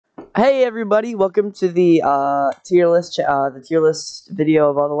Hey everybody, welcome to the tier list video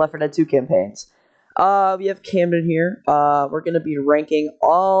of all the Left 4 Dead 2 campaigns. We have Camden here. We're gonna be ranking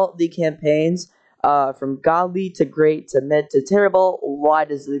all the campaigns, from godly to great to mid to terrible. Why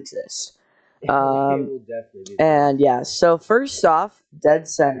does it exist? It will definitely be And yeah, so first off, Dead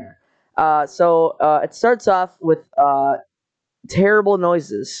Center. It starts off with terrible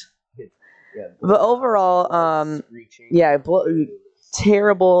noises, yeah, but overall, screeching. yeah,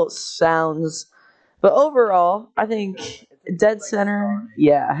 terrible sounds. But overall, I think Dead Center,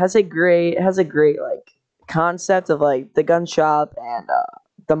 yeah, has a great like concept of like the gun shop and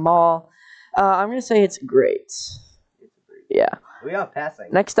the mall. I'm gonna say it's great. Yeah. We are passing.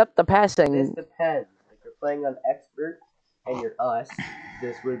 Next up, the passing. This depends. If you're playing on expert and you're us,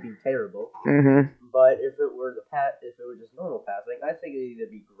 this would be terrible. But if it were just normal passing, I think it'd either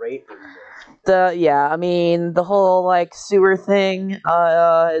be great or mid. I mean the whole like sewer thing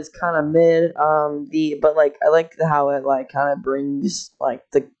is kind of mid. But like I like how it like kind of brings like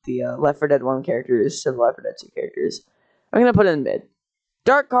the Left 4 Dead 1 characters to the Left 4 Dead 2 characters. I'm gonna put it in mid.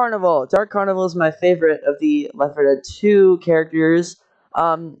 Dark Carnival. Dark Carnival is my favorite of the Left 4 Dead 2 characters.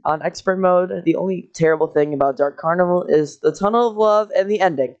 On expert mode, the only terrible thing about Dark Carnival is the Tunnel of Love and the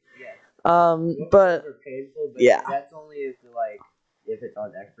ending. But painful, but yeah, that's only if it's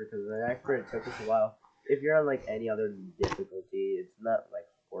on expert, because on expert it took us a while. If you're on like any other difficulty, it's not like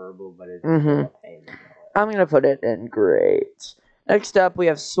horrible, but it's still a pain. I'm gonna put it in great. Next up, we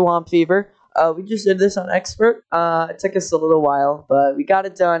have Swamp Fever. We just did this on expert. It took us a little while, but we got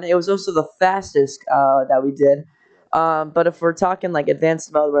it done. It was also the fastest that we did. But if we're talking like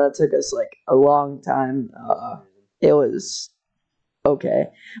advanced mode, where it took us like a long time, it was okay.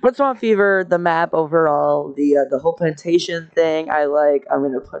 But Swamp Fever, the map overall, the whole plantation thing, I like. I'm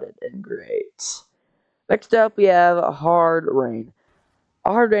gonna put it in great. Next up, we have Hard Rain.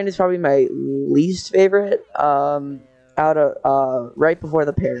 Hard Rain is probably my least favorite. Out of right before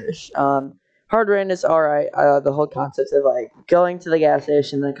the Parish. Hard Rain is alright. The whole concept of like going to the gas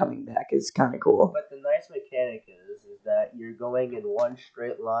station and then coming back is kind of cool. But the nice mechanic is that you're going in one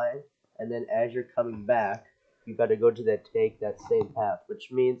straight line, and then as you're coming back, you got to go to take that same path,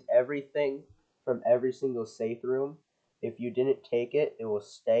 which means everything from every single safe room, if you didn't take it, it will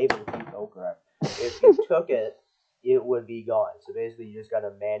stay, but if you go correct. If you took it, it would be gone. So basically, you just got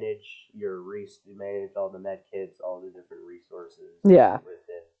to manage manage all the med kits, all the different resources. Yeah.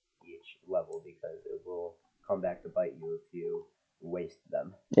 Within each level, because it will come back to bite you if you waste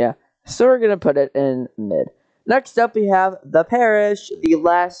them. Yeah. So we're gonna put it in mid. Next up, we have the Parish, the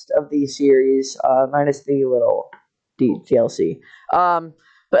last of the series, minus the little DLC. But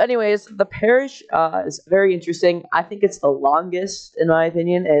anyways, the Parish is very interesting. I think it's the longest, in my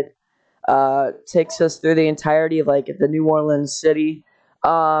opinion. It takes us through the entirety of like the New Orleans city.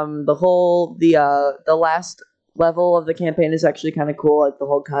 The last level of the campaign is actually kind of cool. Like the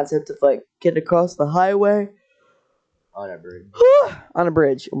whole concept of like getting across the highway on a bridge. On a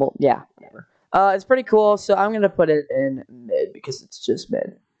bridge. Well, yeah, whatever. It's pretty cool. So I'm gonna put it in mid because it's just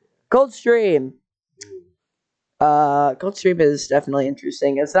mid. Coldstream. Coldstream is definitely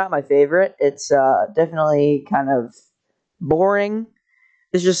interesting. It's not my favorite. It's definitely kind of boring.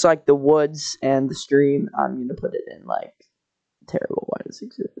 It's just like the woods and the stream. I'm gonna put it in like terrible. Why does it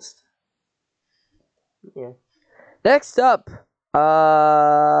exist? Yeah. Next up,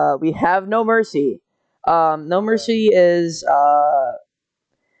 we have No Mercy. No Mercy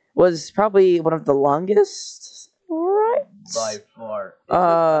was probably one of the longest, right? By far.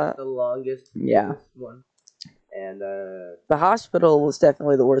 The longest. Yeah. One. And the hospital was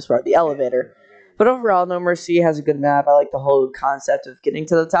definitely the worst part. The elevator. But overall, No Mercy has a good map. I like the whole concept of getting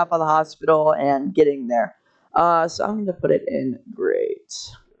to the top of the hospital and getting there. So I'm going to put it in great.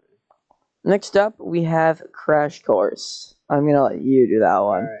 Next up, we have Crash Course. I'm going to let you do that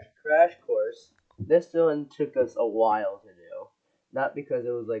one. Alright, Crash Course. This one took us a while to do. Not because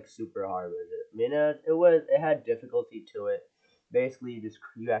it was like super hard with it. I mean, it had difficulty to it. Basically,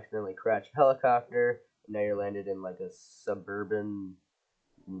 you accidentally crash a helicopter, and now you're landed in like a suburban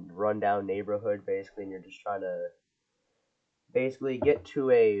rundown neighborhood, basically, and you're just trying to basically get to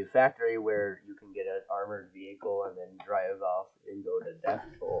a factory where you can get an armored vehicle and then drive off and go to Death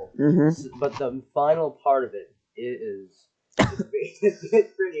Toll. But the final part of it is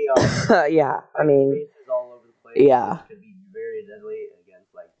it's pretty awesome. Yeah, I mean, faces all over the place. Yeah, it could be very deadly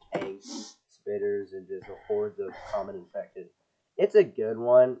against like tanks, spitters, and just hordes of common infected. It's a good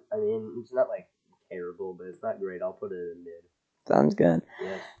one. I mean, it's not like terrible, but it's not great. I'll put it in mid. Sounds good.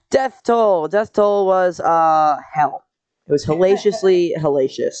 Yes. Death Toll. Death Toll was hell. It was hellaciously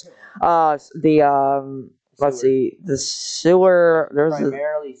hellacious. let's Sewer. see, the sewer.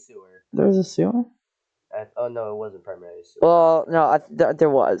 Primarily sewer. There was a sewer. Oh no, it wasn't primarily sewer. Well, no, there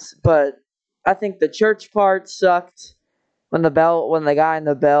was, but I think the church part sucked when the guy in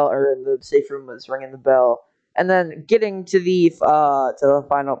the bell or in the safe room was ringing the bell, and then getting to the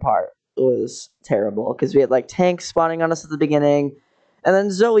final part was terrible because we had like tanks spawning on us at the beginning, and then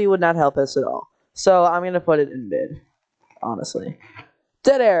Zoe would not help us at all. So I'm gonna put it in mid, honestly.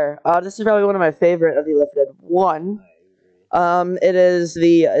 Dead Air. This is probably one of my favorite of the Left 4 Dead 1.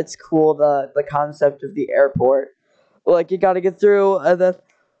 It's cool the concept of the airport. Like you got to get through and then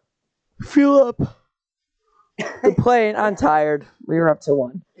fuel up the plane. I'm tired. We were up to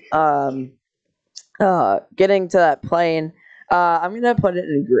 1. Getting to that plane. I'm gonna put it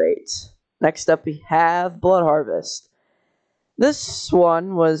in great. Next up we have Blood Harvest. This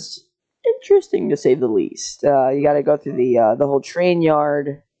one was interesting to say the least. You got to go through the whole train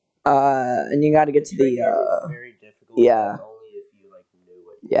yard, and you got to get to the very difficult. yeah. Only if you like knew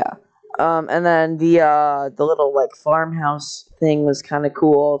what. Yeah. And then the little like farmhouse thing was kind of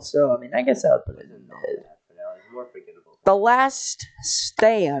cool. So I mean, I guess I would put it in mid. It's more forgettable. The Last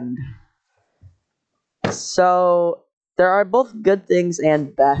Stand. So there are both good things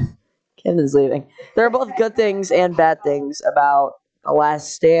and bad. Kevin's leaving. There are both good things and bad things about The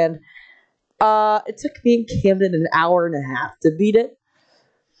Last Stand. It took me and Camden an hour and a half to beat it.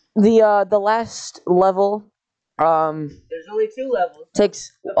 The last level, there's only 2 levels.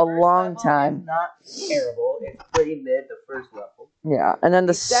 Takes a long time. Is not terrible. It's pretty mid. The first level. Yeah, and then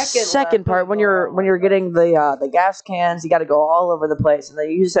the second part, when you're getting the gas cans, you got to go all over the place, and then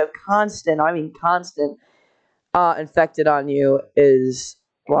you just have constant infected on you is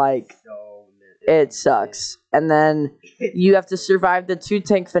like. It sucks. And then you have to survive the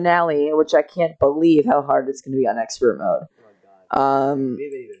 2-tank finale, which I can't believe how hard it's going to be on expert mode. Oh my god. We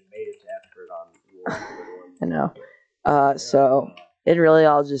haven't even made it to expert on I know. So it really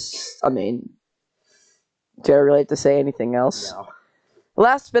all just, I mean, do I really have to say anything else? No.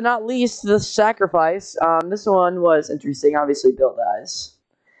 Last but not least, the Sacrifice. This one was interesting. Obviously, Bill dies.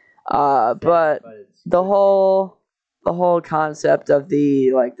 But the whole concept of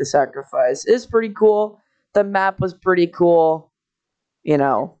the sacrifice is pretty cool. The map was pretty cool. You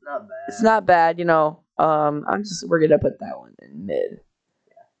know, it's not bad. You know, we're gonna put that one in mid.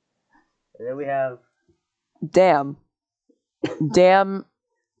 Yeah. And then we have Damn.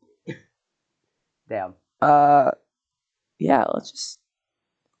 Yeah. Let's just.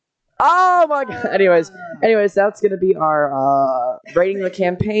 Oh my god. Anyways, that's gonna be our rating the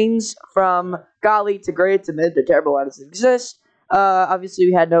campaigns from godly to great to mid to terrible as it exists. Obviously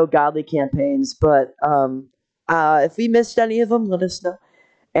we had no godly campaigns, but if we missed any of them, let us know,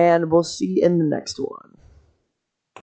 and we'll see you in the next one.